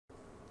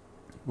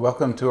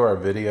Welcome to our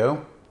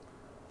video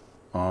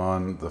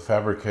on the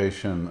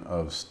fabrication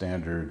of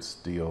standard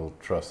steel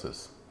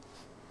trusses.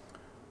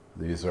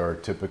 These are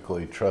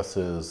typically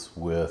trusses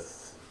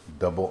with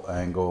double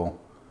angle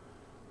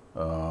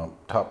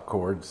top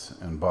chords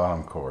and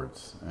bottom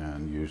chords,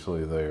 and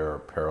usually they are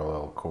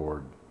parallel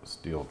chord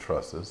steel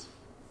trusses.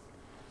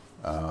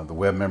 The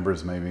web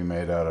members may be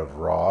made out of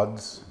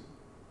rods,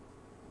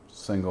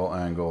 single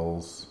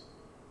angles,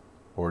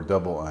 or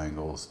double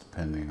angles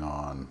depending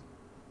on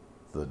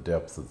the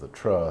depth of the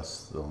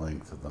truss, the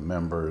length of the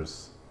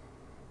members,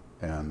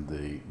 and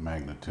the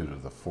magnitude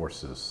of the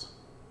forces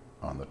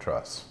on the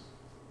truss.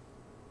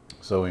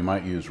 So we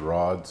might use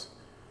rods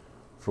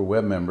for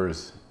web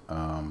members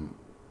on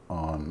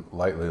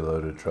lightly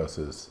loaded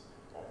trusses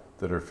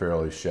that are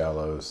fairly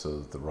shallow so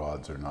that the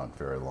rods are not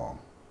very long.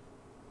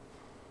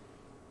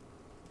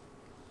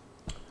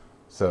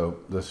 So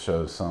this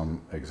shows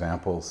some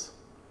examples.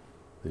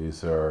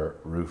 These are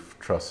roof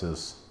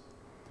trusses.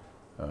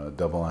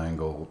 Double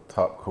angle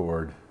top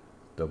chord,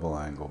 double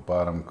angle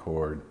bottom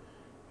chord,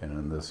 and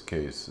in this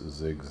case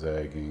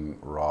zigzagging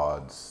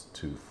rods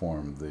to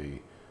form the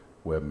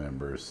web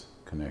members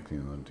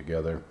connecting them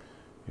together.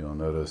 You'll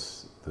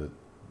notice that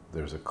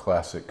there's a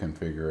classic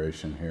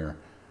configuration here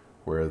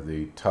where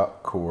the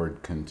top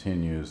chord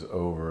continues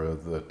over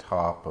the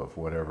top of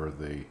whatever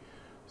the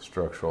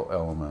structural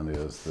element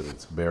is that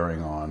it's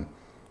bearing on,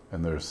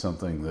 and there's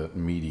something that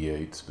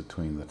mediates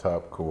between the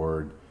top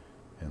chord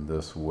and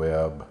this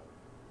web,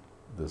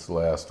 this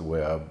last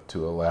web,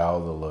 to allow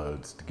the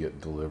loads to get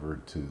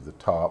delivered to the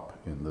top,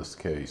 in this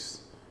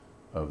case,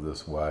 of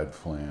this wide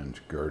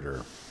flange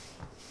girder.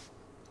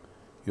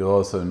 You'll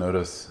also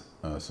notice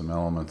some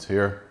elements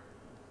here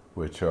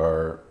which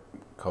are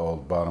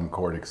called bottom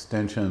chord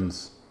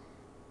extensions,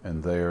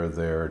 and they are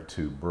there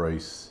to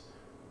brace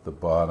the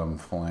bottom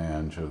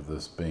flange of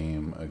this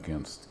beam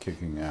against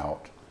kicking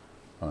out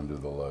under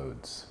the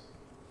loads.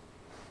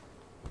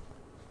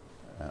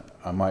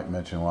 I might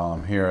mention while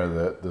I'm here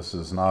that this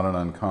is not an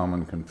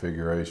uncommon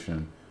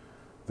configuration.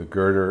 The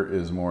girder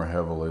is more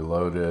heavily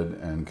loaded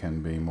and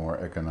can be more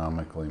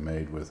economically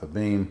made with a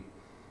beam,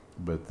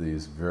 but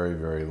these very,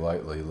 very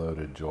lightly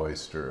loaded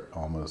joists are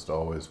almost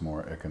always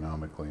more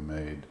economically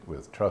made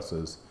with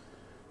trusses.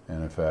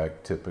 And in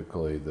fact,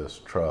 typically this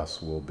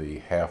truss will be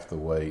half the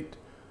weight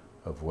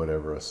of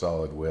whatever a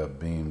solid web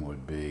beam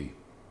would be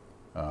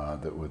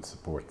that would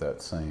support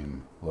that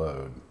same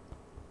load.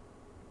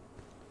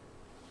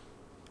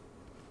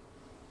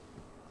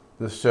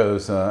 This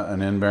shows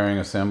an end-bearing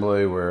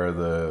assembly where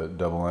the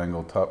double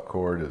angle top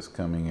chord is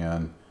coming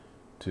in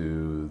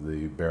to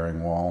the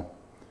bearing wall.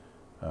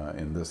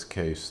 In this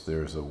case,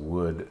 there's a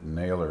wood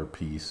nailer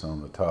piece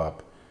on the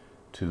top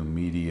to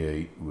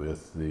mediate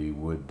with the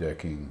wood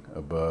decking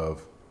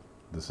above.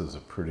 This is a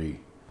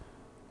pretty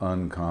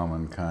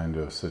uncommon kind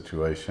of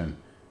situation.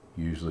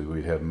 Usually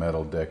we'd have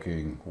metal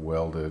decking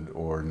welded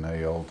or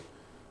nailed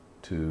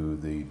to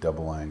the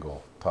double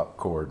angle top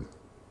chord.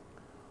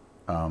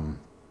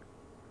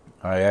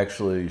 I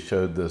actually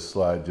showed this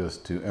slide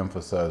just to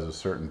emphasize a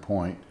certain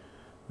point,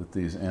 that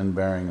these end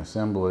bearing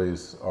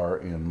assemblies are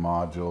in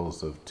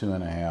modules of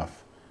 2.5,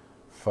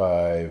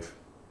 5,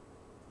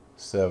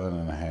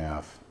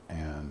 7.5,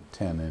 and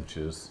 10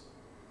 inches.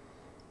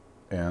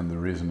 And the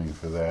reasoning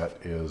for that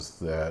is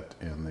that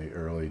in the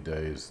early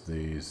days,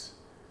 these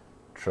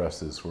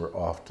trusses were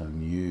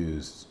often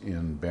used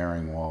in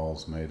bearing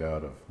walls made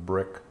out of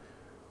brick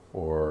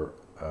or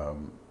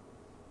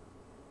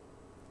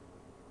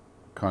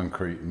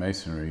concrete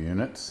masonry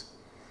units,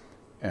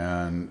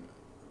 and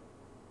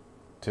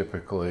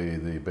typically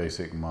the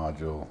basic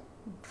module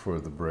for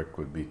the brick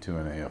would be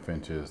 2.5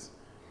 inches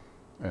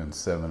and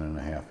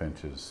 7.5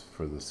 inches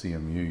for the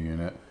CMU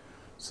unit.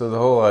 So the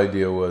whole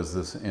idea was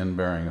this end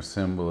bearing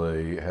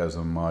assembly has a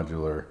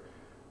modular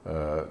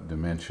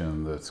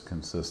dimension that's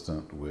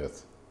consistent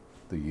with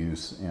the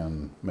use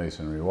in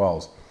masonry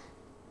walls.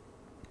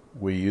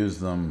 We use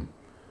them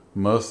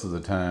most of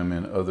the time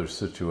in other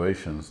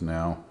situations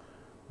now,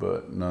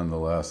 but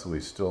nonetheless we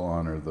still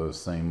honor those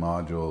same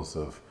modules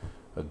of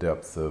a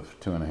depth of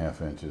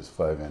 2.5 inches,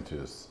 5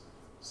 inches,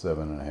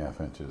 7.5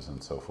 inches,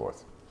 and so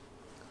forth.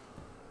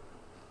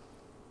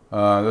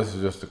 This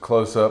is just a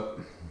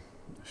close-up.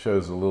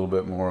 Shows a little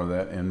bit more of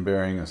that end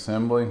bearing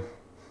assembly,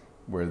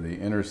 where the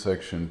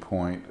intersection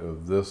point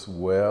of this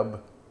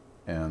web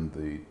and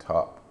the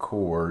top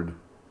chord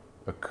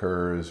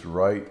occurs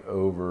right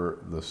over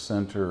the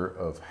center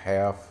of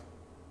half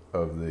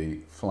of the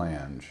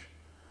flange.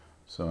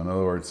 So in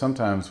other words,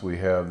 sometimes we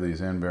have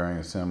these end bearing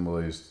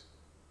assemblies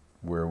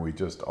where we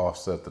just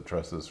offset the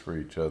trusses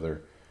from each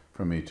other,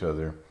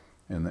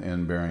 and the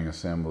end bearing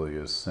assembly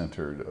is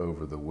centered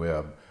over the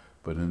web.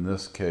 But in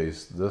this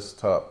case, this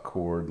top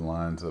chord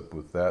lines up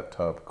with that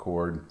top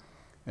chord,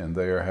 and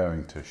they are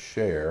having to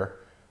share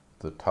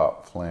the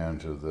top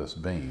flange of this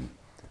beam,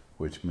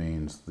 which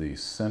means the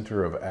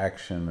center of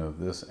action of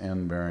this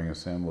end bearing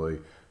assembly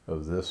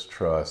of this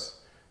truss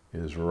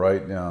is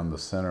right down the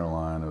center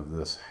line of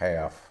this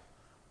half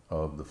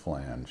of the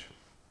flange.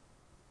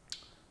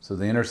 So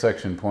the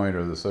intersection point,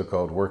 or the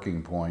so-called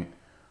working point,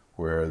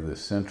 where the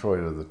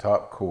centroid of the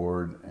top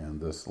chord and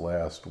this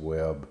last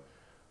web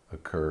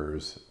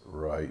occurs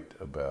right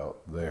about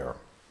there.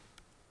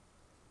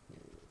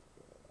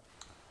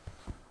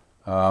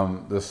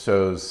 This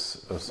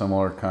shows a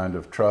similar kind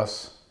of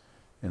truss.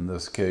 In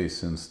this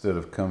case, instead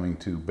of coming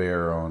to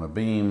bear on a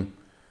beam,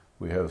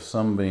 we have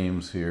some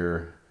beams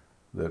here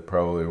that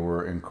probably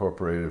were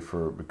incorporated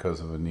because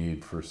of a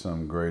need for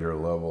some greater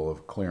level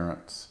of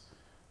clearance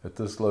at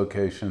this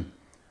location,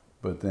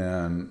 but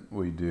then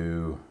we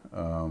do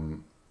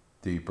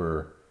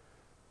deeper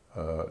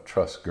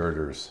truss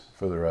girders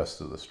for the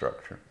rest of the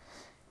structure.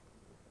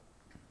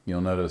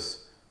 You'll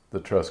notice the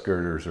truss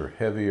girders are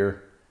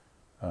heavier.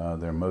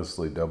 They're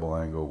mostly double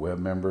angle web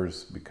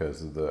members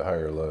because of the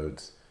higher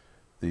loads.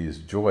 These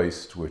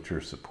joists, which are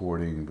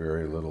supporting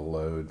very little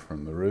load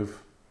from the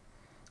roof,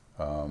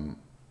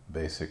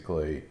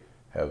 basically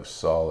have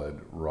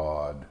solid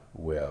rod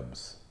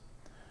webs.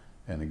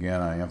 And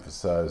again, I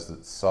emphasize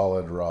that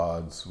solid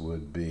rods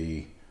would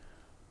be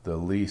the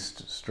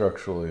least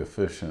structurally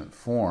efficient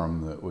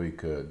form that we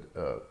could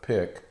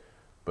pick,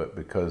 but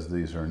because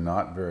these are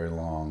not very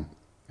long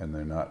and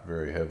they're not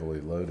very heavily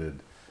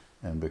loaded,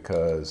 and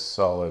because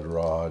solid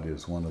rod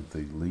is one of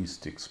the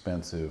least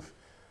expensive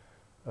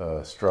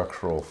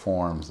structural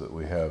forms that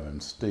we have in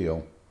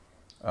steel,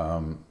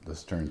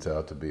 this turns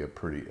out to be a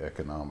pretty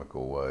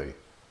economical way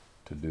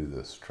to do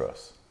this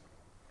truss.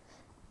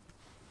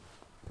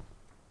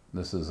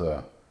 This is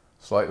a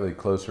slightly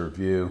closer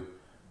view.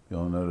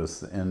 You'll notice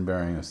the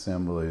end-bearing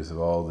assemblies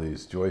of all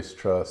these joist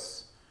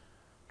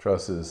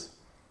trusses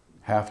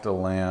have to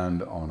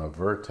land on a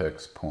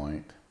vertex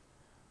point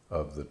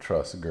of the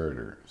truss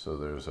girder. So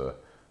there's a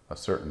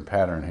certain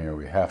pattern here.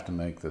 We have to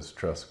make this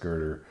truss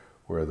girder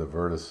where the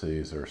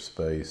vertices are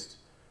spaced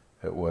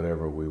at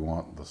whatever we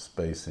want the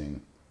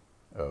spacing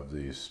of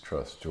these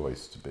truss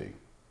joists to be.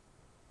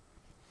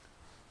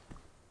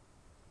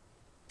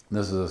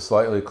 This is a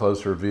slightly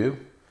closer view,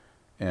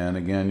 and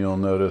again you'll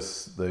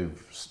notice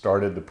they've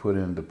started to put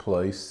into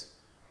place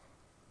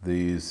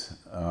these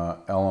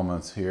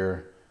elements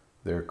here.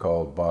 They're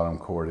called bottom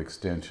chord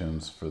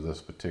extensions for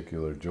this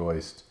particular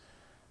joist,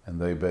 and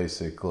they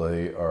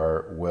basically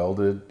are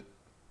welded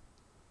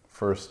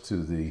first to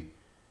the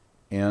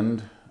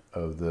end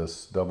of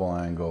this double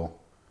angle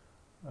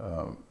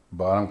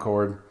bottom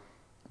chord,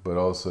 but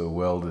also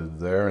welded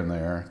there and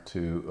there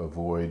to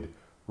avoid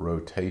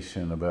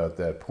rotation about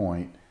that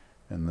point,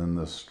 and then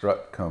the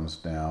strut comes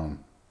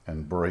down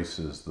and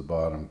braces the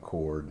bottom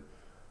chord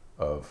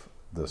of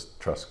this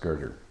truss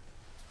girder.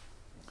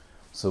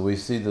 So we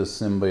see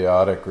this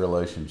symbiotic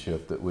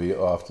relationship that we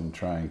often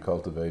try and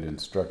cultivate in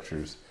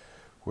structures,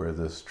 where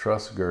this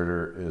truss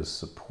girder is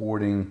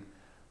supporting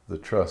the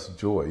truss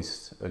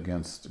joist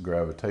against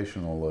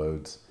gravitational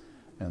loads,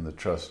 and the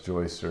truss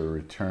joists are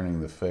returning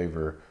the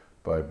favor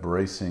by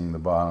bracing the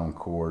bottom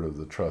chord of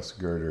the truss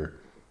girder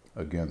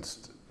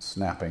against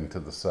snapping to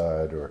the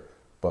side or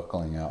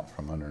buckling out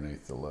from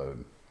underneath the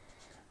load.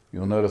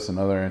 You'll notice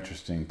another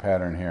interesting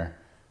pattern here,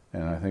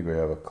 and I think we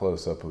have a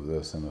close-up of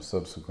this in a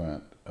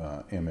subsequent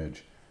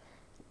image,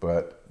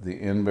 but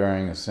the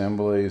end-bearing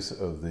assemblies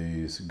of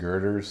these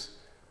girders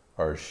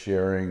are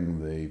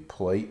sharing the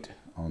plate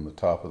on the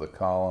top of the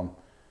column,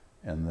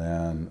 and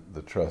then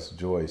the truss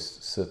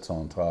joist sits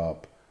on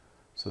top.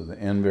 So the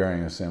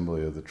end-bearing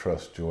assembly of the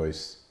truss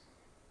joist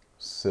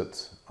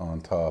sits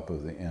on top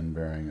of the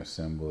end-bearing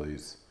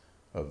assemblies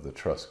of the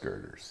truss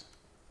girders.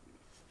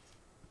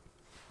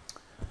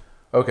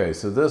 Okay,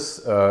 so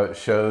this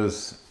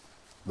shows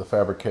the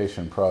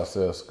fabrication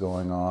process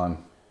going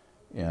on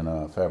in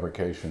a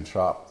fabrication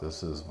shop.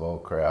 This is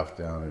Volcraft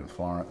down in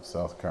Florence,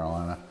 South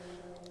Carolina.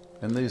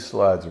 And these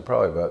slides are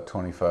probably about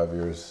 25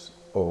 years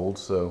old,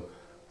 so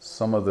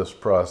some of this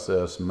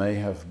process may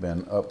have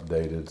been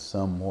updated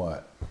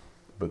somewhat,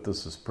 but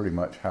this is pretty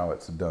much how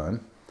it's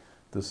done.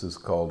 This is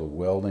called a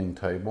welding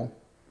table.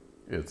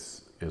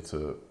 It's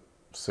a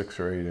 6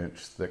 or 8 inch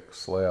thick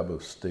slab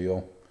of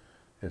steel.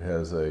 It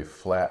has a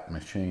flat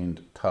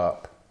machined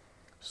top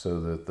so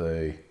that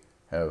they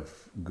have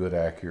good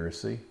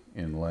accuracy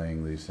in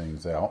laying these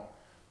things out,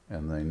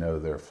 and they know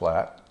they're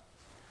flat.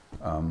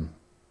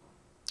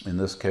 In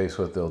this case,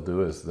 what they'll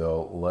do is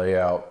they'll lay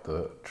out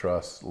the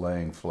truss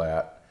laying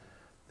flat,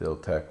 they'll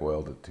tack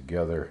weld it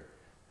together,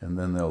 and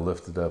then they'll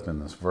lift it up in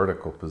this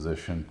vertical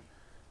position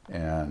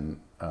and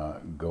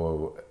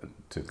go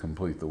to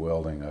complete the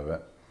welding of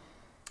it.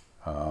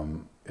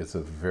 It's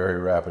a very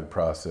rapid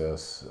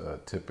process.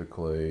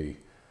 Typically,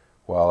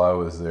 while I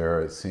was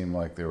there, it seemed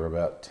like there were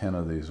about 10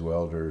 of these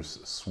welders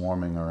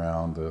swarming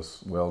around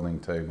this welding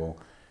table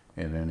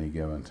at any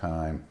given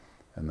time.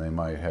 And they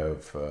might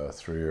have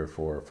 3 or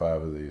 4 or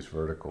 5 of these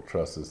vertical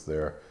trusses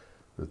there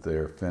that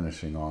they're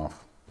finishing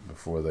off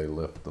before they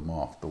lift them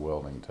off the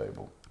welding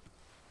table.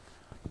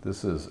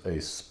 This is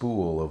a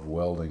spool of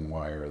welding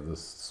wire.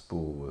 This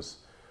spool was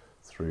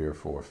 3 or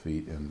 4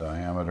 feet in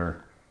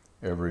diameter.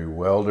 Every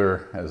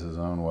welder has his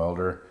own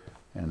welder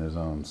and his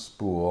own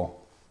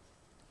spool.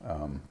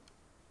 And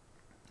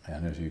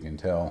as you can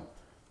tell,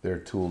 they're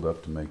tooled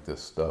up to make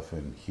this stuff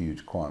in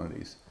huge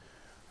quantities.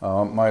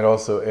 Might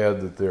also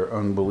add that they're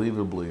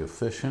unbelievably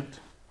efficient.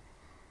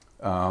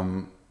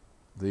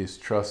 These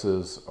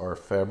trusses are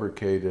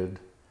fabricated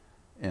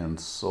and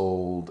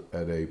sold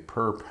at a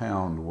per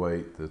pound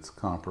weight that's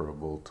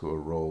comparable to a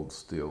rolled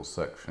steel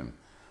section.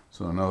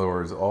 So in other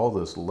words, all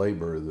this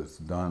labor that's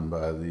done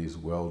by these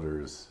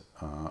welders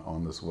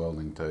on this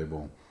welding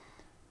table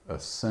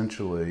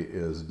essentially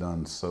is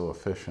done so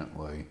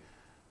efficiently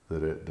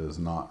that it does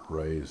not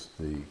raise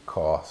the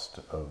cost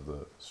of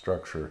the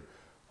structure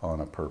on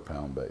a per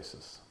pound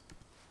basis.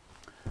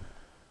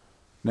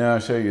 Now I'll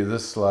show you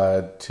this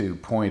slide to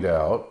point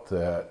out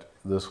that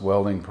this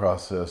welding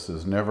process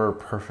is never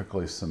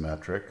perfectly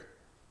symmetric,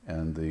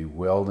 and the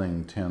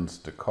welding tends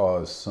to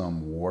cause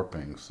some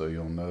warping. So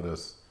you'll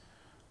notice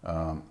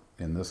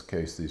in this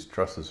case these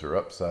trusses are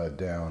upside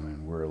down,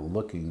 and we're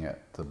looking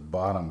at the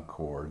bottom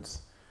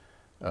chords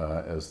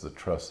as the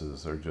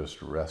trusses are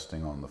just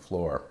resting on the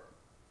floor.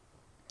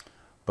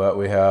 But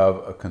we have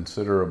a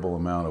considerable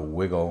amount of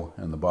wiggle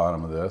in the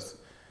bottom of this,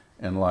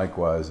 and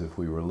likewise if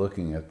we were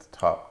looking at the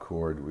top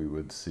chord, we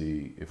would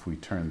see, if we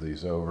turned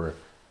these over,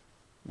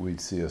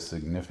 we'd see a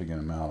significant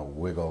amount of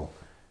wiggle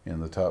in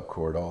the top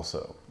chord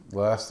also. The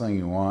last thing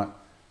you want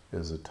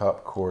is a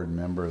top chord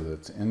member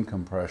that's in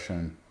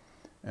compression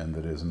and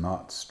that is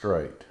not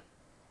straight.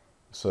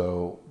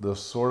 So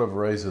this sort of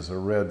raises a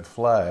red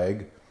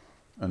flag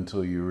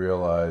until you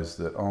realize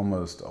that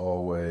almost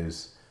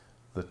always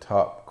the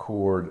top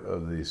chord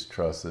of these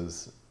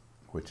trusses,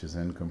 which is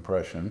in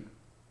compression,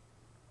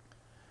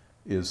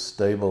 is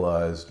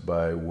stabilized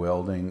by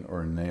welding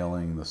or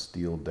nailing the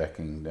steel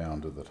decking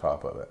down to the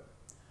top of it.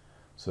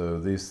 So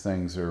these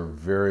things are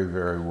very,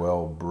 very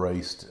well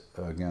braced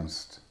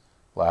against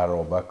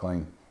lateral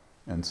buckling,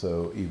 and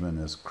so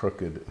even as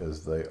crooked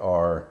as they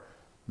are,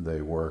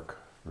 they work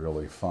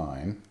really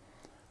fine.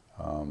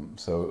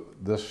 So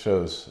this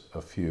shows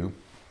a few.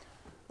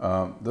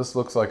 This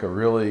looks like a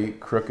really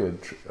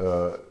crooked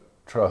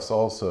truss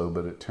also,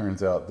 but it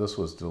turns out this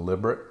was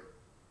deliberate.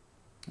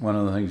 One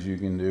of the things you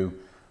can do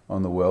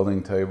on the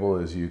welding table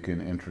is you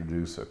can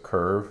introduce a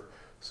curve.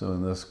 So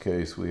in this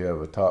case we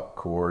have a top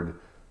chord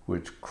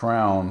which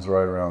crowns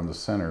right around the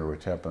center,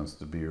 which happens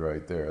to be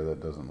right there.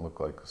 That doesn't look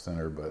like the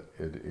center, but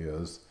it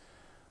is.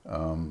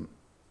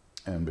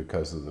 And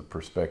because of the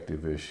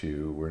perspective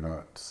issue, we're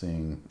not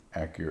seeing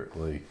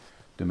accurately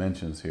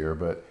dimensions here,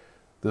 but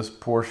this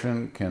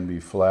portion can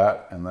be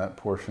flat and that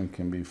portion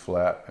can be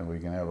flat, and we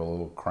can have a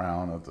little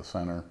crown at the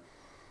center,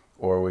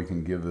 or we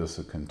can give this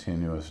a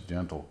continuous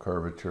gentle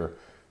curvature.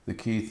 The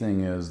key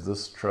thing is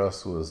this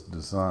truss was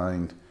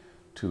designed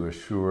to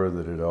assure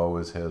that it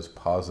always has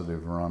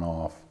positive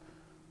runoff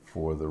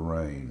for the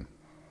rain.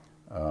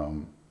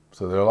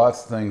 So there are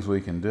lots of things we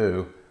can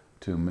do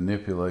to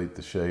manipulate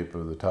the shape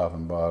of the top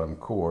and bottom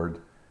chord,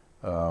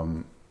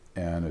 and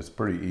it's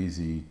pretty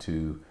easy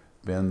to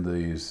bend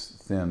these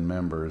thin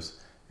members,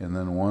 and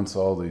then once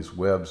all these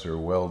webs are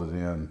welded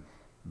in,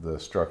 the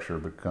structure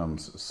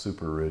becomes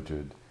super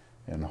rigid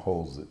and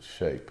holds its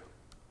shape.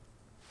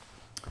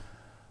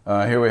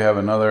 Here we have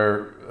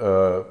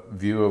another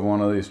view of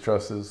one of these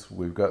trusses.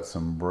 We've got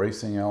some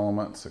bracing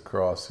elements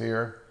across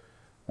here,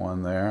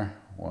 one there,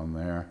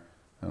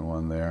 and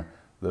one there.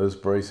 Those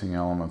bracing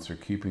elements are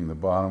keeping the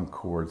bottom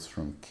chords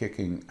from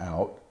kicking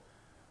out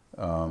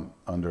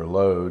under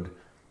load.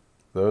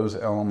 Those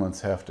elements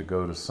have to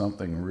go to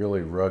something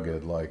really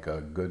rugged, like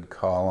a good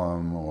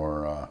column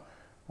or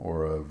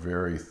a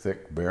very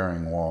thick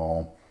bearing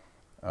wall,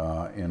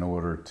 in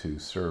order to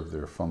serve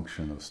their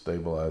function of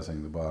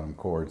stabilizing the bottom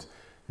chords.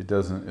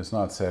 It's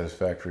not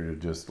satisfactory to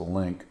just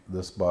link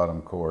this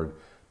bottom chord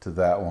to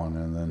that one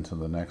and then to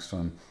the next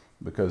one,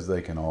 because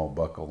they can all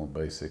buckle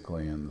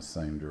basically in the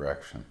same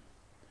direction.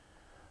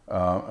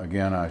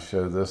 Again, I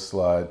show this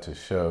slide to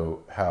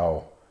show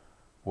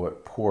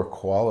what poor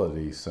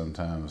quality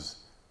sometimes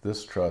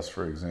this truss,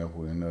 for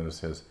example, you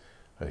notice has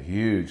a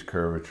huge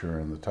curvature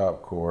in the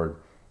top chord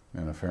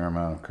and a fair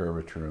amount of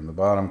curvature in the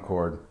bottom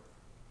chord.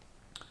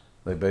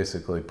 They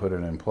basically put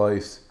it in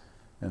place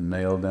and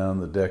nailed down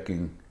the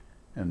decking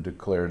and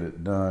declared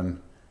it done,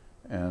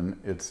 and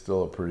it's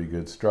still a pretty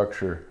good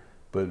structure,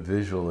 but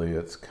visually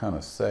it's kind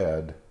of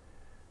sad,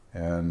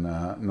 and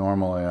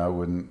normally I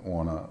wouldn't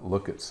want to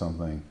look at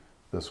something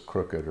this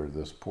crooked or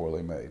this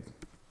poorly made.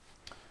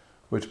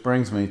 Which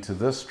brings me to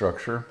this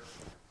structure.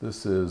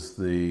 This is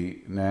the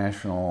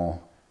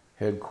national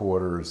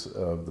headquarters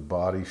of the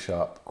Body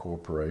Shop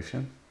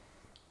Corporation,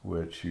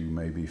 which you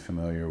may be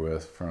familiar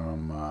with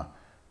from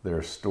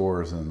their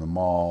stores in the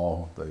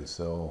mall. They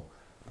sell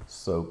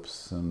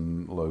soaps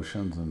and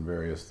lotions and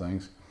various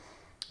things.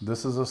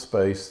 This is a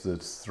space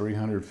that's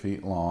 300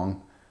 feet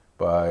long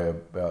by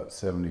about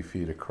 70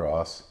 feet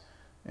across,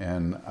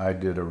 and I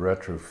did a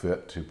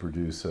retrofit to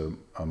produce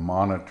a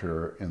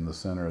monitor in the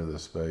center of the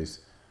space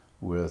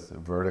with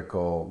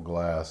vertical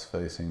glass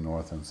facing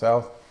north and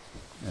south.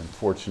 And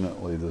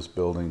fortunately this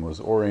building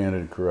was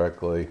oriented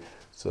correctly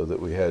so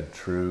that we had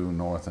true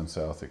north and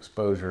south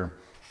exposure,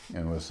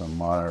 and with some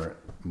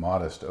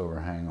modest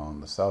overhang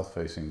on the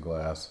south-facing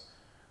glass,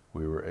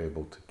 we were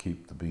able to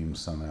keep the beam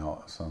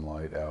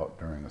sunlight out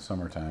during the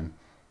summertime.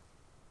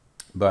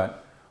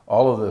 But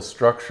all of this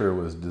structure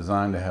was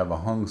designed to have a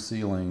hung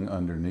ceiling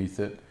underneath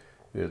it.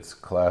 It's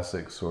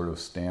classic sort of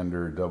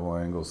standard double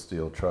angle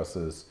steel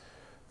trusses.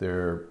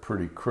 They're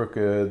pretty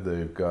crooked.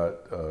 They've got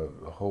a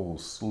whole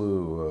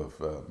slew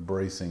of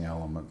bracing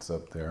elements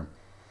up there.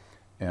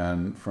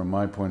 And from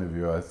my point of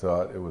view, I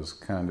thought it was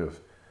kind of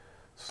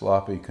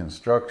sloppy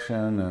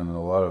construction and a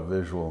lot of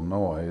visual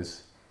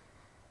noise.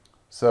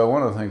 So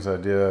one of the things I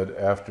did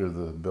after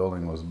the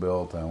building was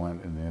built, I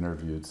went and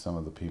interviewed some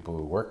of the people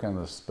who work in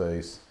this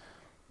space.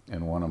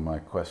 And one of my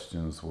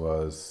questions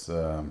was,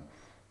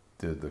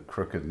 did the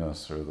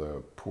crookedness or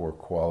the poor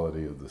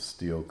quality of the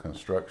steel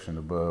construction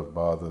above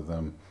bother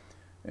them?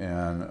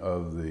 And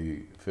of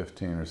the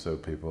 15 or so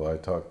people I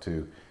talked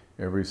to,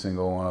 every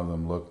single one of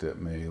them looked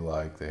at me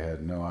like they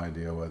had no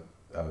idea what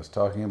I was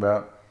talking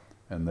about,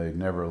 and they'd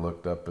never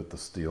looked up at the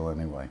steel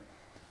anyway.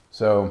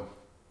 So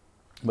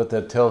what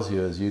that tells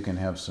you is you can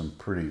have some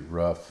pretty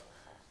rough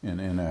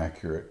and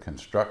inaccurate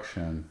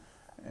construction,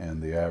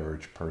 and the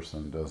average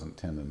person doesn't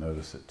tend to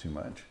notice it too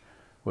much.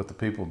 What the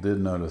people did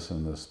notice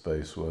in this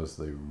space was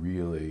they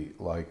really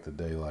liked the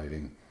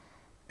daylighting,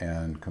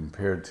 and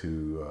compared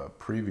to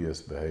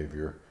previous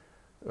behavior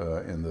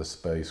in this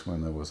space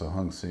when there was a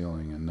hung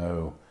ceiling and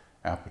no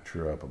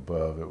aperture up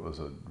above, it was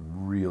a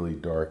really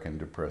dark and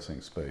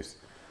depressing space.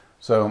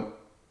 So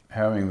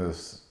having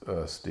this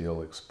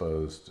steel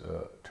exposed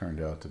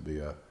turned out to be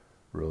a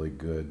really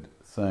good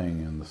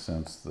thing in the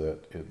sense that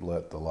it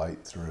let the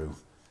light through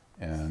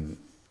and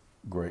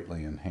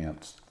greatly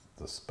enhanced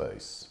the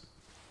space.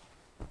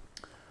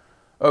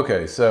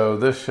 Okay, so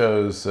this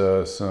shows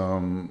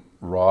some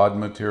rod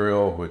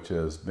material which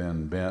has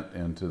been bent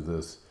into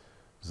this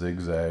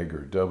zigzag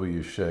or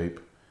W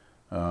shape.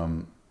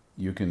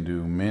 You can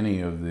do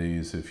many of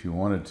these if you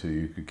wanted to.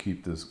 You could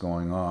keep this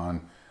going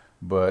on,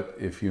 but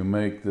if you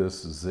make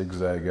this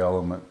zigzag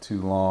element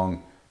too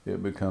long,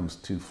 it becomes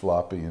too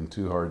floppy and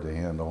too hard to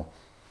handle.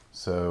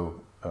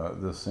 So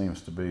this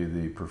seems to be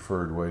the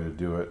preferred way to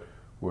do it,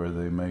 where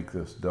they make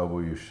this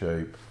W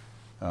shape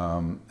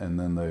and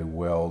then they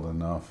weld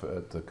enough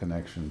at the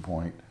connection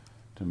point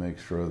to make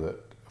sure that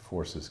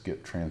forces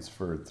get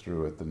transferred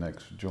through at the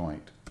next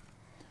joint.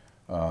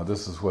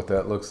 This is what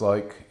that looks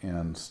like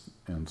in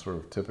sort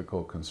of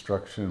typical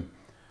construction.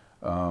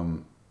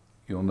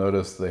 You'll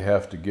notice they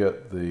have to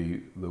get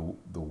the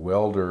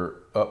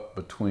welder up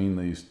between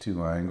these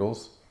two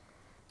angles.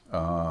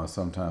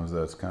 Sometimes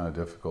that's kind of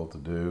difficult to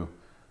do.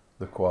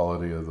 The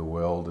quality of the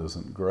weld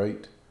isn't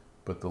great,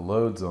 but the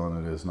loads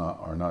on it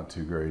are not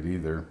too great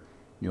either.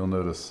 You'll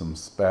notice some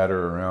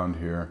spatter around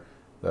here.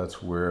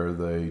 That's where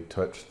they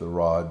touch the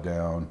rod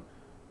down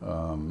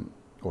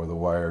or the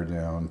wire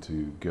down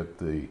to get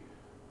the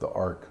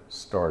arc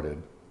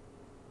started.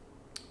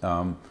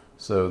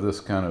 So this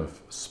kind of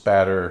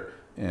spatter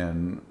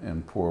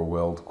and poor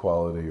weld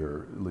quality,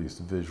 or at least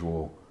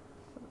visual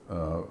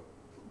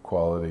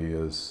quality,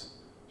 is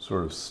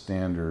sort of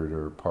standard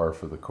or par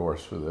for the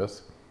course for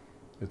this.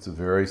 It's a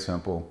very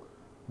simple,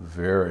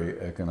 very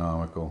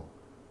economical,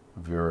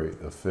 very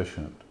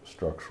efficient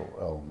structural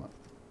element.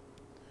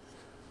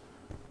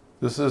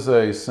 This is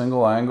a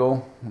single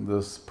angle.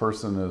 This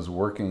person is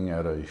working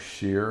at a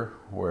shear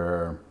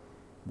where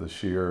the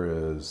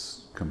shear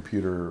is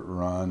computer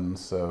run.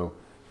 So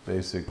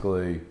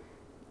basically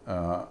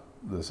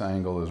this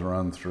angle is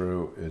run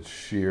through, it's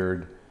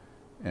sheared,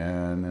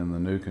 and in the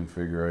new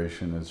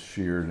configuration it's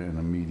sheared and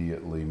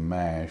immediately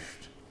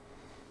mashed.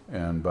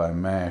 And by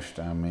mashed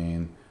I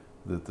mean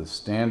that the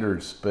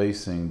standard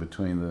spacing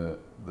between the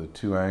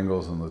two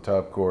angles on the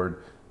top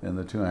chord and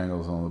the two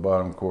angles on the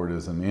bottom chord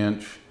is 1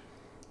 inch.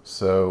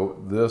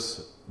 So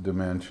this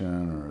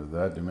dimension or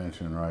that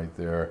dimension right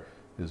there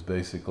is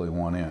basically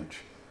 1 inch.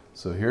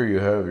 So here you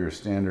have your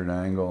standard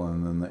angle,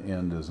 and then the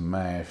end is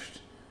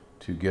mashed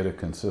to get a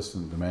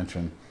consistent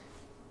dimension.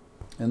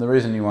 And the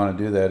reason you want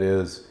to do that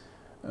is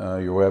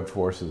your web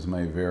forces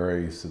may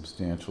vary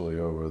substantially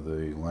over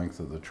the length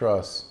of the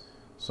truss.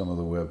 Some of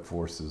the web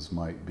forces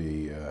might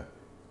be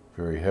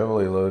very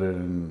heavily loaded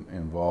and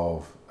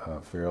involve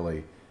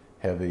fairly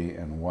heavy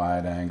and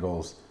wide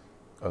angles.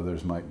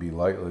 Others might be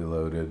lightly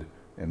loaded,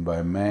 and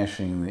by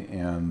mashing the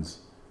ends,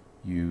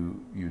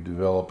 you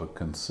develop a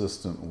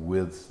consistent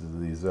width to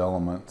these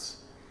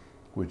elements,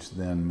 which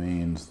then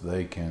means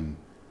they can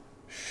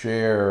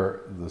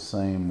share the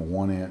same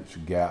 1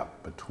 inch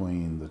gap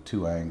between the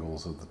two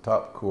angles of the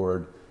top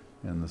chord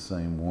and the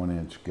same 1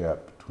 inch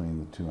gap between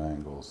the two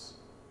angles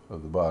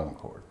of the bottom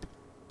chord.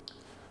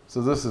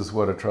 So this is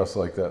what a truss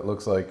like that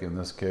looks like. In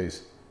this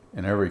case,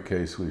 in every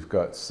case, we've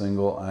got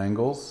single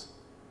angles.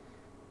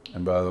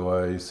 And by the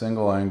way,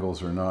 single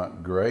angles are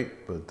not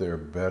great, but they're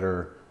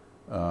better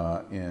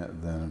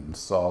than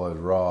solid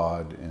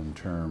rod in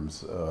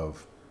terms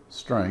of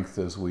strength,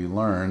 as we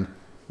learned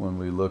when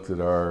we looked at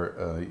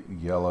our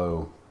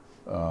yellow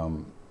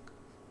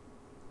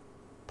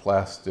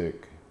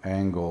plastic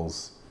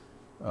angles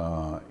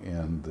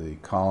in the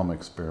column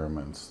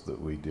experiments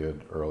that we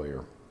did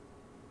earlier.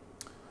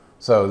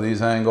 So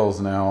these angles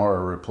now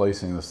are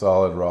replacing the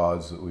solid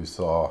rods that we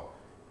saw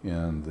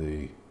in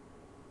the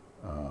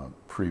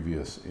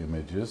previous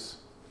images.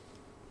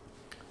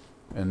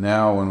 And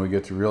now when we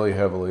get to really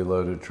heavily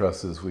loaded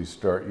trusses, we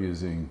start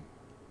using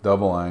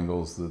double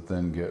angles that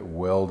then get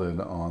welded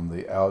on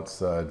the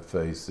outside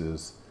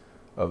faces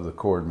of the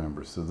chord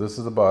members. So this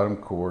is the bottom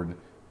chord.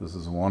 This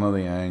is one of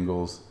the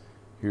angles.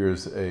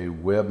 Here's a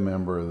web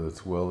member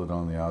that's welded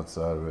on the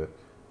outside of it.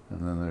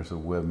 And then there's a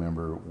web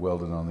member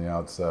welded on the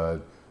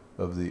outside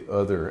of the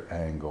other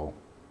angle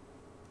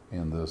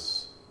in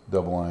this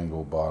double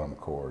angle bottom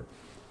chord.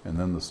 And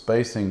then the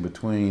spacing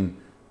between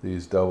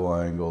these double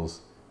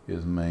angles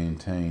is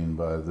maintained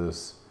by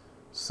this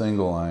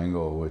single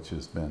angle which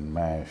has been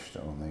mashed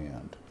on the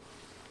end.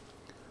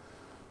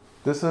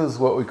 This is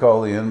what we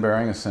call the end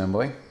bearing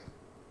assembly.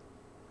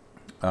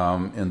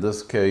 In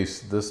this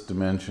case, this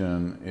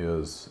dimension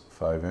is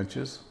 5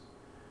 inches,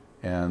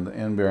 and the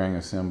end bearing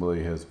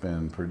assembly has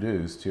been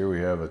produced. Here we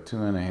have a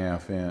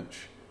 2.5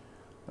 inch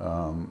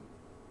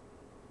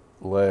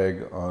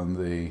leg on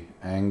the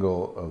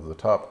angle of the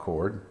top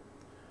chord,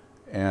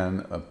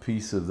 and a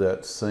piece of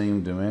that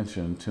same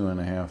dimension,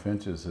 2.5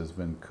 inches, has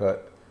been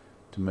cut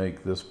to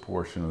make this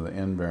portion of the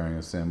end bearing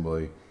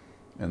assembly,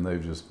 and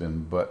they've just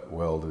been butt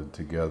welded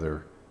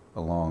together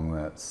along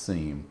that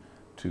seam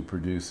to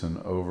produce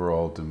an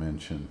overall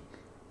dimension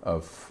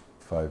of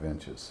 5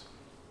 inches.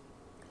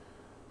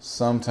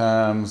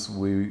 Sometimes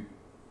we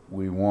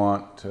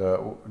want,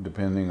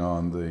 depending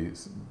on the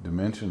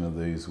dimension of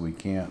these, we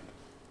can't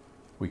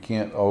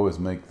always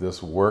make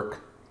this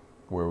work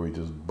where we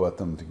just butt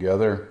them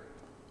together.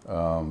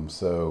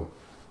 So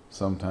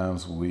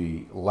sometimes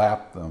we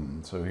lap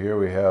them. So here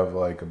we have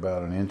like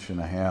about 1.5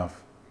 inch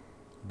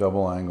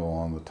double angle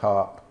on the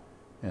top,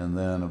 and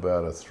then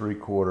about a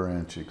 3/4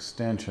 inch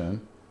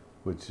extension,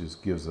 which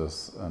gives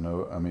us a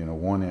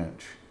 1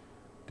 inch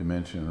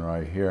dimension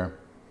right here.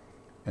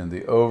 And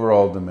the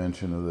overall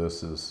dimension of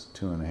this is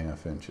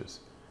 2.5 inches.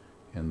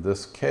 In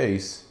this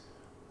case,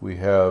 we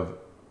have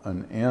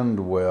an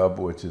end web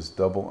which is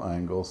double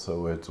angle,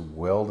 so it's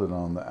welded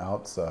on the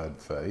outside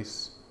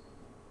face.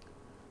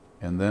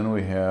 And then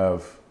we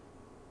have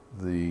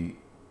the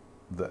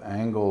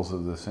angles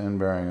of this end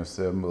bearing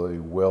assembly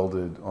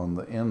welded on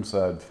the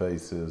inside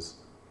faces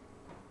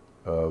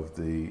of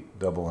the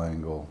double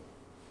angle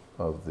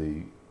of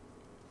the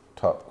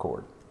top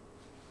chord.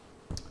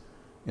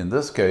 In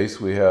this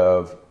case, we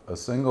have a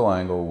single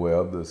angle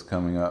web that's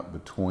coming up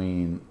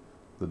between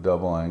the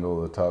double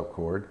angle of the top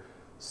chord.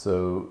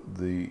 So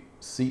the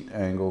seat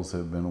angles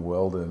have been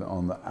welded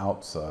on the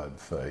outside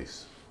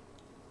face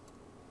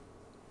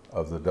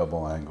of the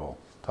double angle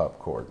top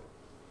chord.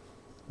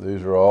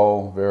 These are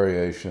all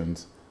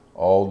variations,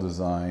 all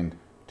designed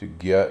to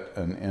get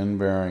an end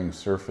bearing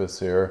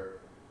surface here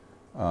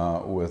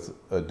with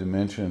a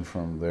dimension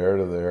from there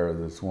to there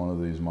that's one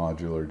of these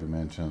modular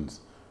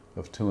dimensions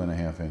of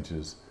 2.5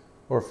 inches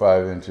or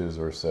 5 inches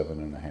or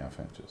 7.5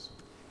 inches.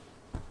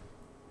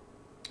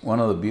 One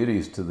of the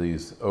beauties to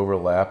these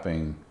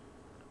overlapping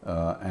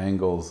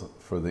angles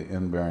for the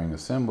end bearing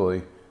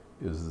assembly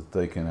is that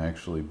they can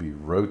actually be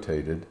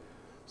rotated.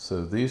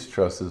 So these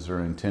trusses are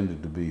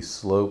intended to be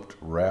sloped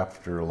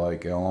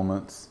rafter-like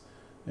elements,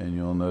 and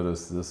you'll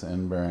notice this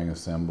end bearing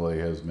assembly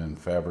has been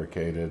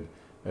fabricated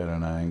at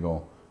an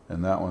angle,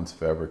 and that one's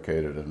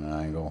fabricated at an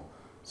angle.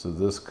 So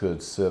this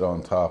could sit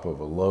on top of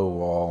a low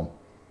wall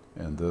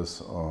and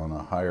this on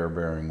a higher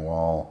bearing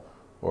wall,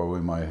 or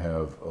we might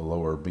have a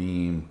lower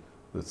beam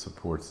that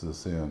supports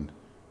this end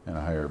and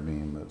a higher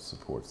beam that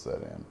supports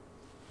that end.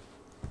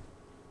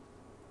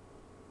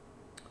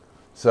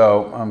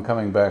 So I'm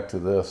coming back to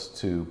this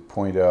to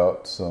point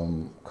out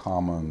some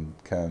common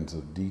kinds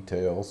of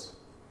details.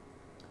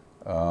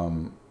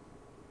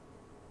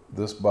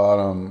 This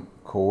bottom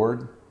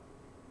chord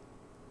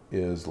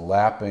is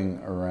lapping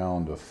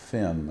around a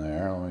fin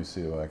there. Let me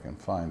see if I can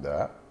find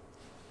that.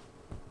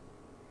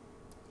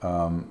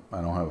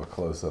 I don't have a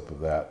close-up of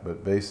that,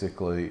 but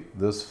basically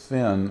this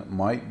fin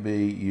might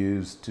be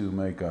used to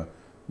make a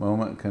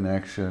moment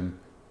connection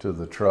to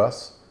the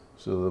truss,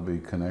 so there'll be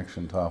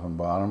connection top and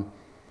bottom.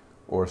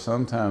 Or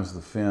sometimes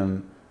the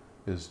fin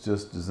is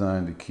just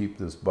designed to keep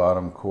this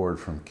bottom chord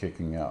from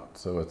kicking out.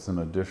 So it's an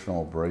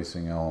additional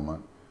bracing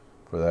element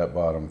for that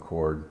bottom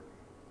chord,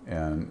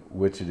 and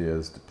which it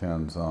is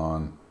depends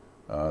on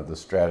the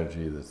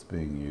strategy that's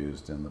being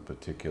used in the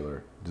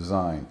particular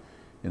design.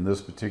 In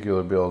this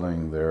particular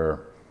building,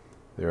 there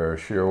are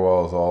shear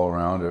walls all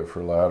around it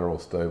for lateral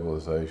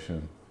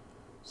stabilization.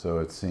 So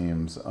it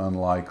seems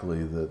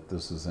unlikely that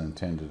this is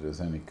intended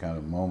as any kind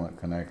of moment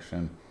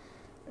connection.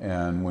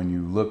 And when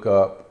you look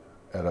up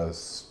at a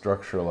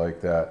structure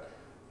like that,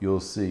 you'll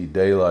see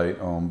daylight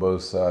on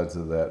both sides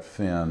of that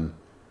fin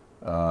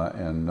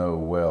and no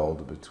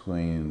weld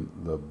between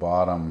the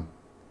bottom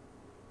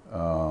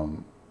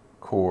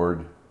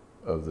chord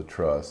of the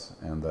truss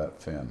and that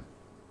fin.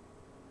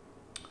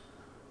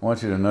 I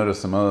want you to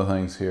notice some other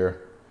things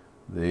here.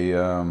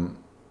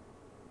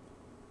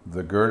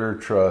 The girder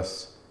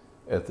truss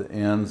at the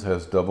ends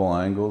has double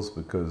angles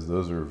because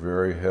those are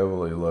very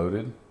heavily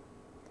loaded.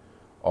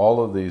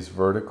 All of these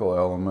vertical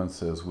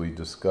elements, as we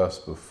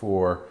discussed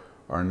before,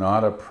 are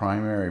not a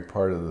primary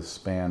part of the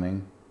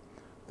spanning.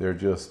 They're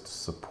just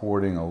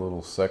supporting a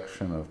little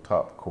section of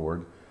top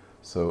cord.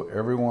 So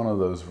every one of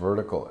those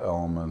vertical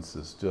elements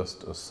is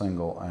just a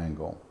single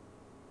angle.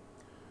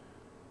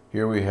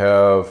 Here we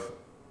have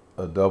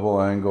a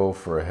double angle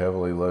for a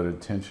heavily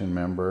loaded tension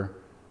member.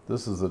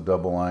 This is a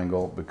double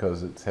angle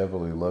because it's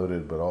heavily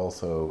loaded, but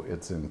also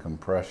it's in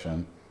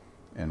compression,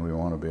 and we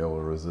want to be able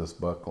to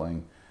resist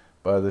buckling.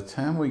 By the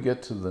time we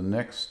get to the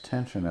next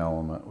tension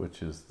element,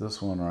 which is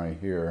this one right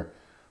here,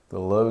 the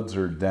loads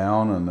are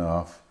down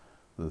enough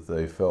that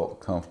they felt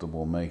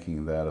comfortable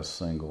making that a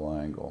single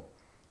angle.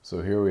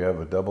 So here we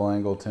have a double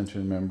angle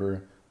tension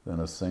member,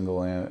 then a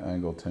single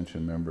angle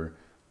tension member,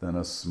 then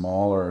a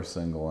smaller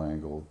single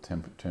angle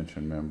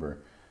tension member,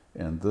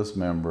 and this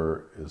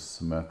member is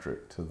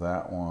symmetric to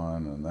that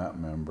one, and that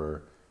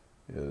member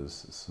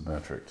is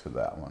symmetric to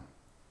that one.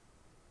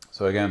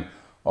 So again,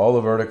 all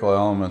the vertical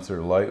elements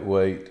are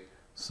lightweight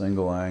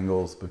single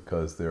angles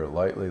because they're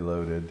lightly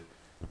loaded,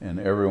 and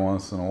every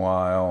once in a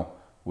while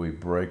we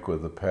break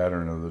with the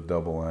pattern of the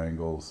double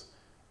angles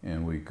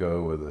and we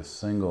go with a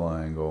single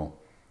angle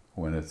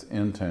when it's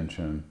in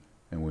tension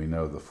and we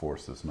know the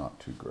force is not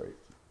too great.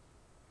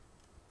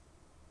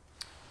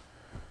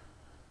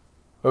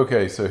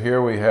 Okay, so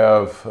here we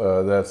have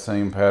that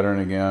same pattern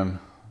again,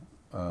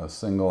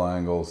 single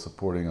angle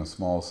supporting a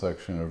small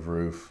section of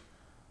roof,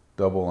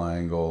 double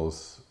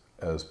angles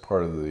as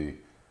part of the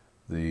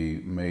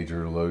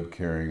major load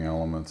carrying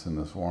elements in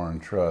this Warren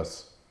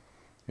truss.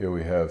 Here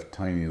we have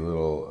tiny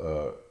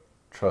little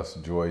truss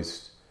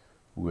joists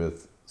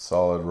with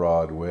solid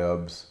rod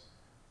webs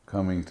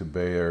coming to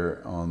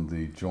bear on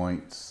the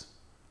joints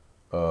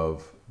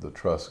of the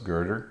truss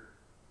girder,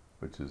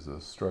 which is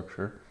the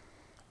structure.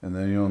 And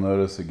then you'll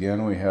notice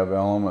again we have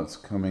elements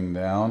coming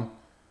down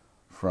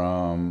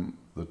from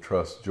the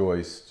truss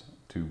joist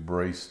to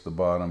brace the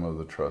bottom of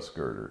the truss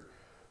girder.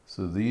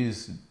 So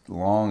these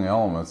long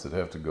elements that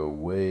have to go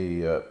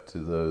way up to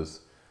those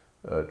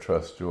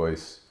truss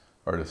joists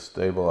are to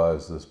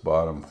stabilize this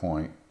bottom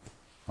point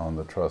on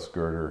the truss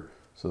girder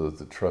so that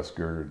the truss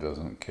girder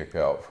doesn't kick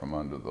out from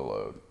under the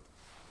load.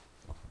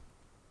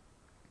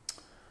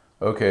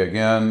 Okay,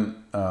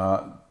 again,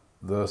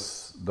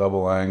 this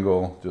double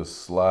angle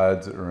just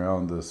slides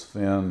around this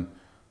fin.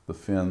 The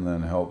fin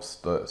then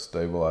helps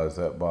stabilize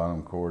that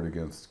bottom cord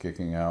against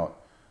kicking out.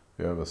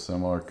 We have a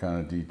similar kind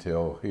of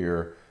detail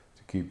here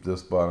to keep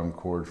this bottom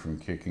cord from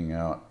kicking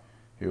out.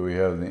 Here we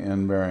have the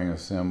end bearing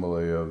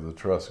assembly of the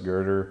truss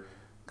girder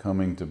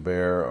coming to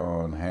bear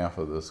on half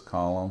of this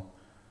column.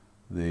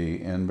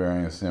 The end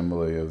bearing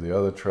assembly of the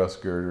other truss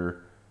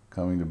girder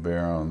coming to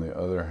bear on the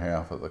other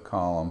half of the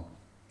column.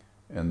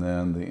 And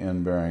then the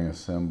end bearing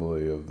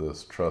assembly of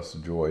this truss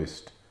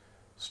joist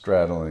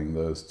straddling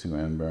those two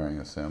end bearing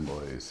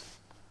assemblies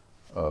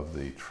of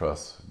the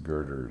truss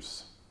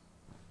girders.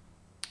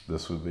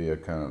 This would be a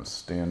kind of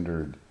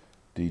standard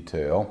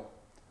detail.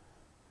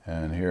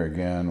 And here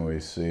again we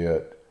see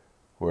it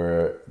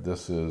where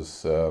this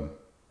is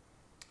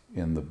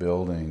in the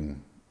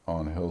building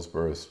on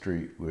Hillsborough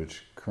Street,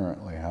 which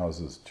currently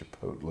houses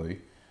Chipotle.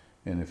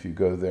 And if you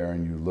go there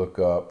and you look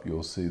up,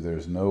 you'll see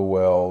there's no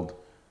weld.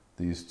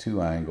 These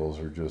two angles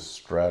are just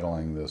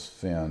straddling this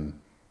fin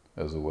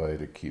as a way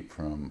to keep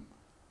from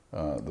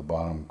the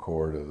bottom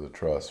cord of the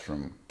truss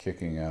from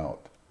kicking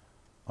out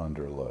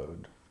under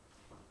load.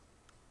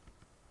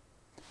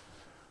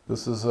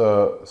 This is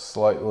a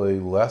slightly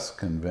less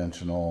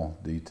conventional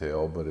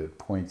detail, but it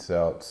points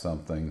out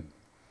something.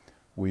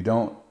 We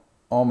don't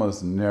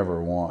almost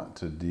never want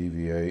to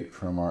deviate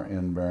from our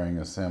end bearing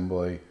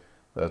assembly.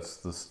 That's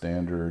the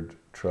standard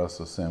truss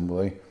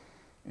assembly.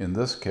 In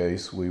this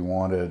case, we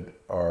wanted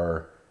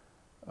our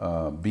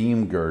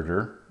beam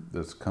girder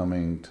that's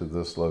coming to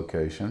this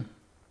location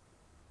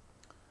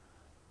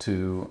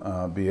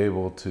to be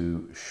able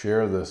to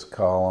share this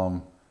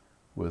column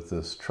with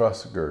this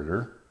truss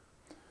girder.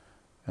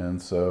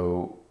 And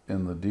so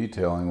in the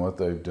detailing, what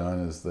they've done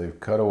is they've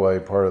cut away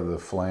part of the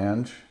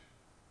flange,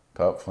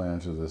 top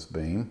flange of this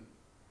beam,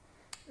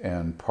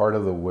 and part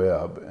of the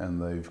web,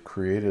 and they've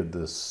created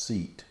this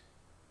seat.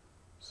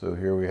 So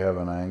here we have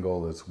an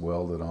angle that's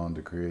welded on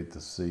to create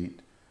the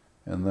seat,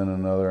 and then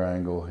another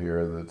angle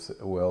here that's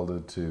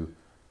welded to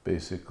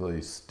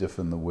basically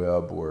stiffen the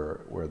web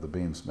where the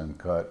beam's been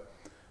cut.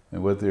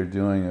 And what they're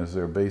doing is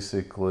they're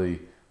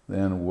basically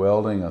then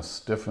welding a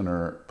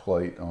stiffener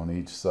plate on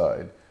each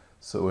side.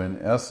 So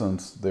in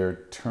essence,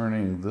 they're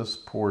turning this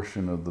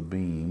portion of the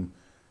beam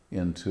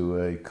into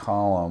a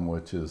column,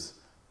 which is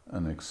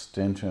an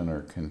extension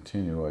or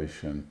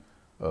continuation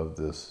of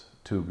this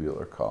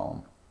tubular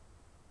column.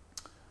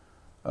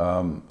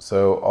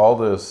 So all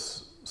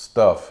this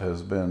stuff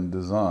has been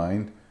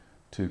designed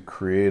to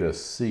create a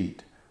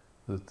seat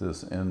that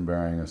this end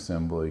bearing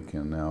assembly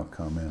can now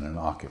come in and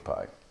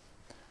occupy.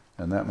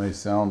 And that may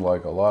sound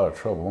like a lot of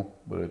trouble,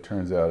 but it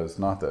turns out it's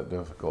not that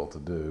difficult to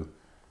do.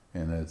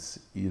 and it's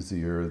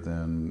easier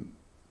than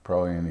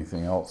probably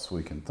anything else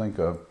we can think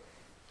of,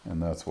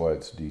 and that's why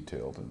it's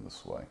detailed in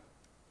this way.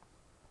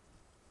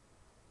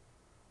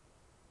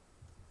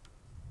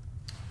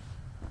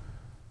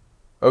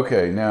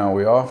 Okay, now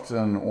we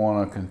often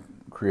want to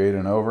create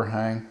an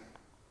overhang,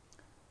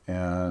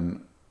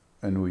 and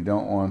we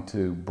don't want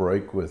to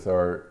break with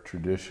our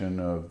tradition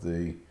of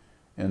the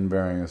end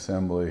bearing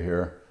assembly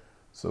here.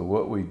 So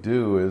what we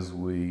do is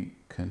we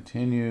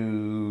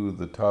continue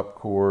the top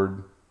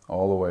chord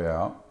all the way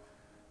out,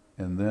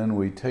 and then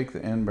we take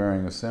the end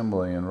bearing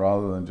assembly, and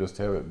rather than just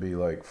have it be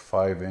like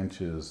 5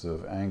 inches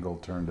of angle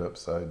turned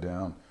upside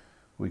down,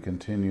 we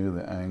continue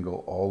the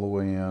angle all the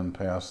way in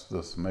past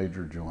this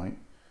major joint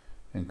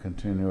and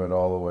continue it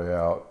all the way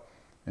out,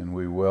 and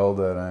we weld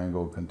that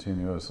angle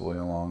continuously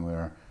along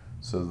there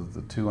so that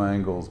the two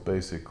angles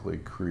basically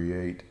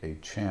create a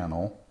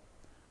channel,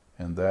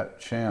 and that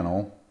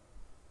channel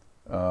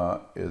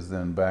is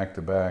then back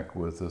to back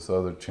with this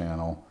other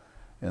channel,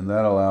 and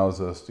that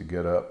allows us to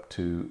get up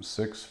to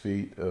 6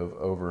 feet of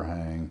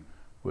overhang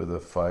with a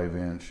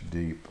 5-inch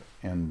deep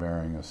end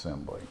bearing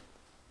assembly.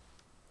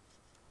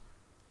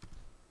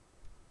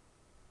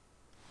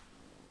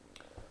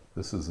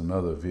 This is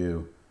another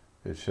view.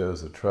 It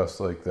shows a truss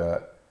like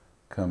that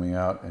coming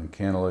out and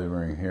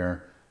cantilevering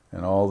here,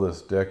 and all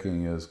this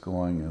decking is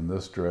going in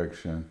this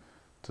direction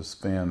to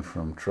span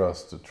from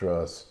truss to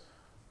truss,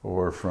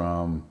 or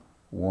from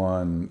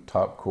one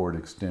top chord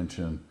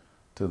extension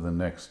to the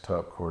next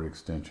top chord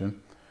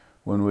extension.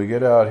 When we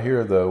get out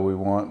here though, we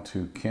want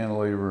to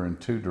cantilever in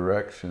 2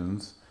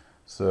 directions.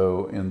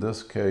 So in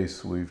this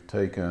case, we've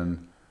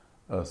taken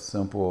a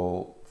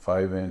simple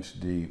 5-inch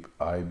deep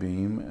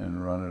I-beam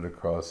and run it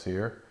across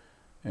here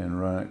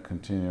and run it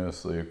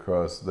continuously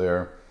across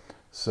there.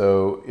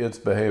 So it's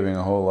behaving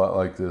a whole lot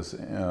like this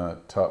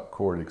top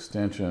chord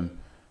extension,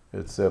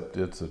 except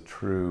it's a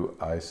true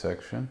I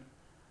section.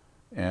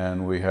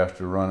 And we have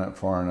to run it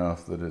far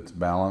enough that it's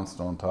balanced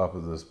on top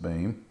of this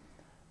beam,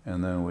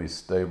 and then we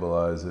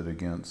stabilize it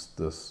against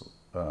this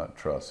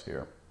truss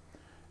here.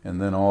 And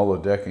then all the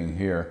decking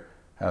here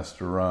has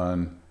to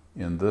run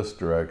in this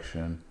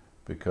direction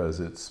because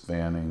it's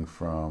spanning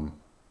from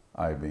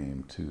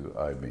I-beam to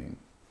I-beam.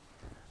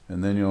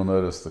 And then you'll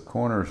notice the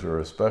corners are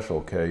a special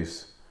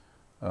case.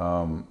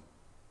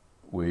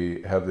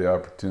 We have the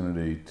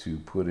opportunity to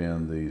put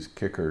in these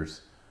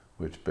kickers,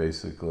 which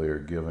basically are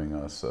giving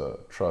us a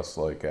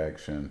truss-like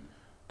action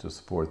to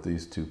support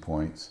these 2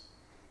 points.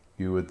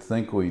 You would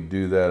think we'd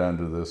do that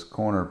under this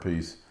corner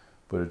piece,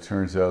 but it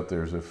turns out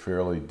there's a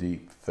fairly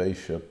deep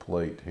fascia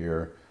plate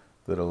here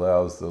that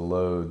allows the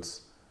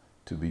loads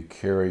to be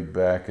carried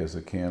back as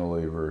a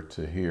cantilever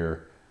to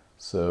here.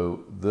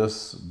 So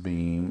this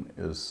beam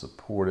is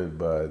supported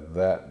by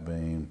that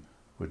beam,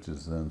 which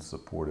is then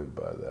supported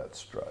by that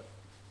strut.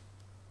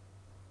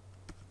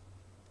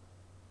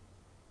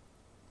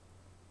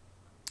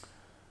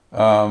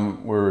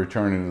 We're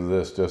returning to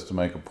this just to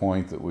make a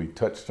point that we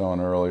touched on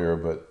earlier,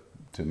 but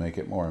to make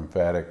it more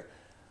emphatic.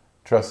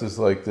 Trusses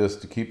like this,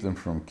 to keep them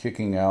from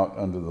kicking out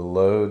under the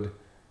load,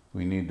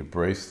 we need to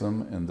brace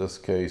them. In this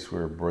case,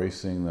 we're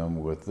bracing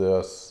them with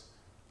this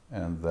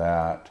and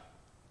that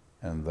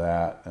and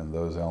that, and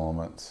those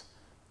elements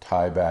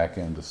tie back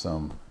into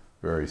some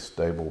very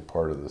stable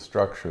part of the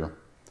structure.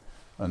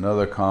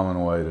 Another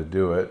common way to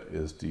do it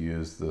is to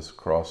use this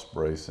cross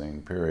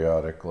bracing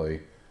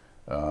periodically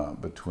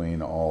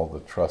between all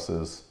the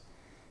trusses.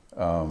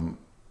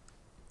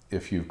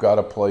 If you've got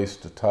a place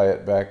to tie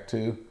it back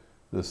to,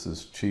 this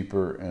is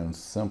cheaper and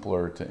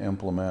simpler to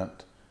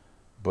implement,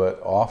 but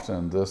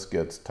often this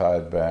gets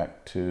tied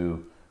back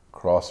to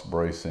cross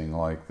bracing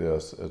like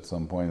this at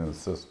some point in the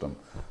system.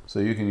 So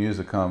you can use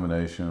a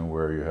combination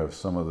where you have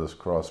some of this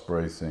cross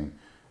bracing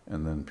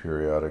and then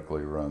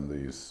periodically run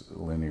these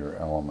linear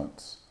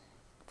elements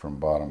from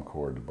bottom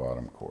chord to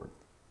bottom chord.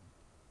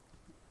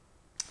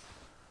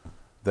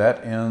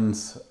 That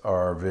ends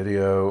our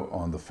video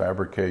on the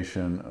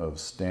fabrication of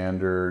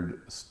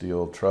standard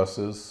steel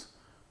trusses,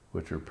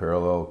 which are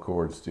parallel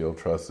chord steel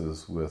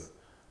trusses with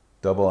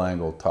double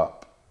angle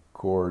top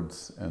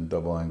chords and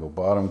double angle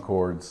bottom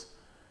chords.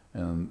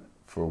 And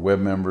for web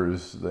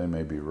members, they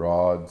may be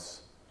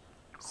rods,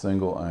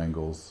 single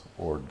angles,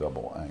 or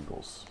double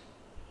angles.